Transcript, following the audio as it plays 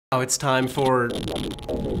Now it's time for...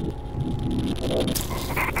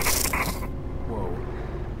 Whoa.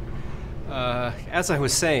 As I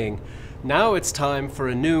was saying, now it's time for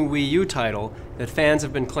a new Wii U title that fans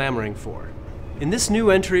have been clamoring for. In this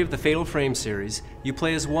new entry of the Fatal Frame series, you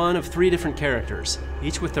play as one of 3 different characters,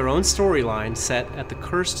 each with their own storyline set at the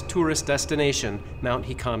cursed tourist destination, Mount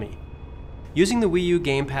Hikami. Using the Wii U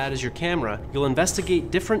gamepad as your camera, you'll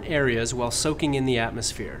investigate different areas while soaking in the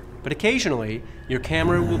atmosphere. But occasionally, your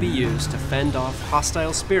camera will be used to fend off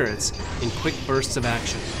hostile spirits in quick bursts of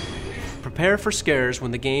action. Prepare for scares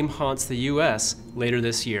when the game haunts the US later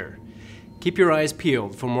this year. Keep your eyes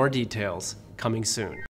peeled for more details coming soon.